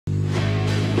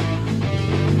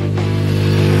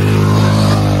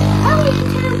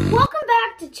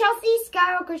Chelsey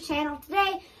Skywalker channel.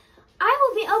 Today, I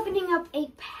will be opening up a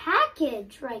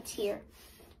package right here.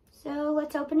 So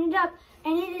let's open it up.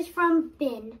 And it is from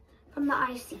Ben, from the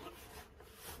IC.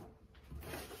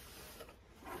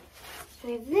 So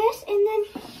we have this, and then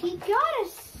he got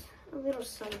us a little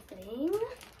something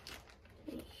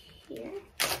right here.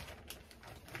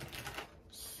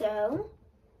 So,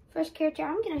 first character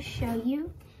I'm going to show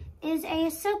you is a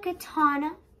Ahsoka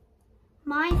Tano,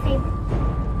 my favorite.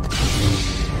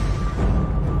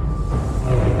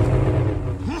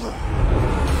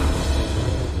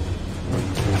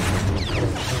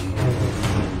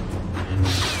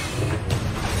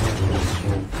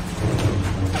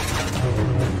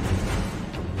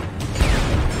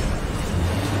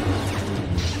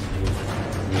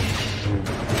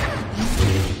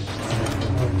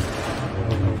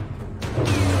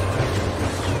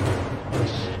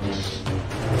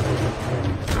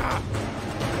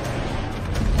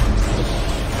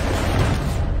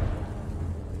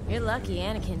 You're lucky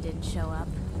Anakin didn't show up.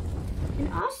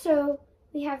 And also,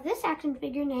 we have this action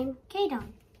figure named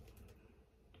Kadon.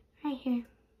 Right here.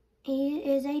 He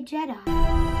is a Jedi.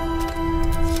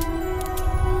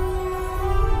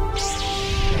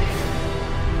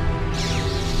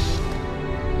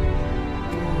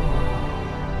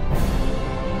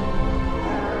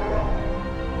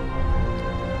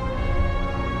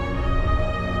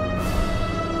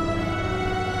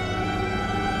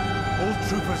 All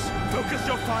troopers, focus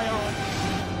your fire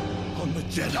on the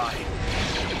Jedi.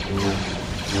 We'll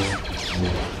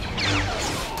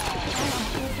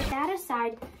put that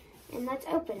aside and let's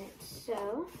open it.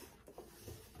 So,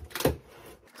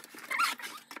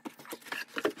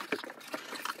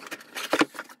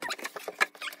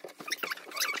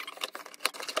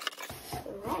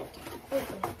 right, open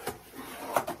it.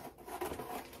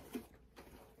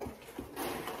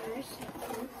 First,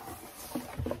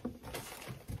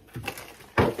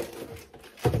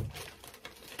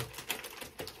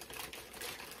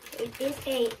 it is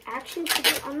a action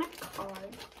figure on the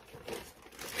card.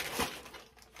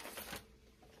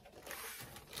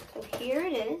 So here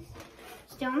it is.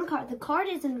 Still on the card. The card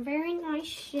is in very nice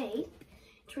shape.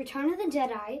 It's Return of the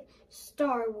Jedi,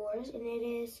 Star Wars, and it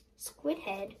is Squid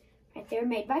Head right there,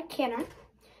 made by Kenner.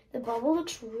 The bubble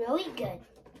looks really good.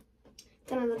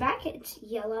 Then on the back it's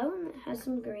yellow and it has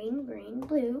some green,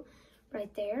 blue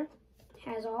right there. It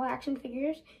has all action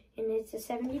figures and it's a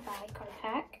 70-buy card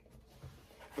pack.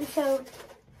 And so,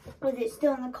 with it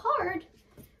still in the card,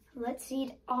 let's see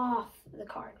it off the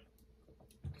card.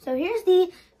 So here's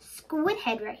the Squid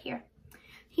Head right here.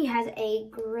 He has a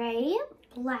gray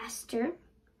blaster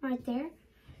right there.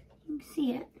 You can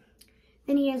see it.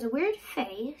 Then he has a weird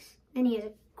face. Then he has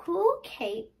a cool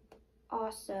cape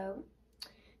also.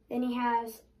 Then he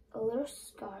has a little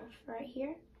scarf right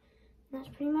here. And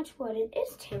that's pretty much what it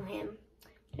is to him.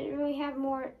 Didn't really have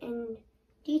more in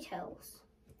details.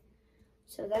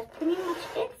 So that's pretty much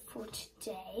it for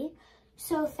today.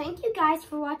 So thank you guys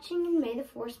for watching and may the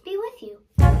Force be with you.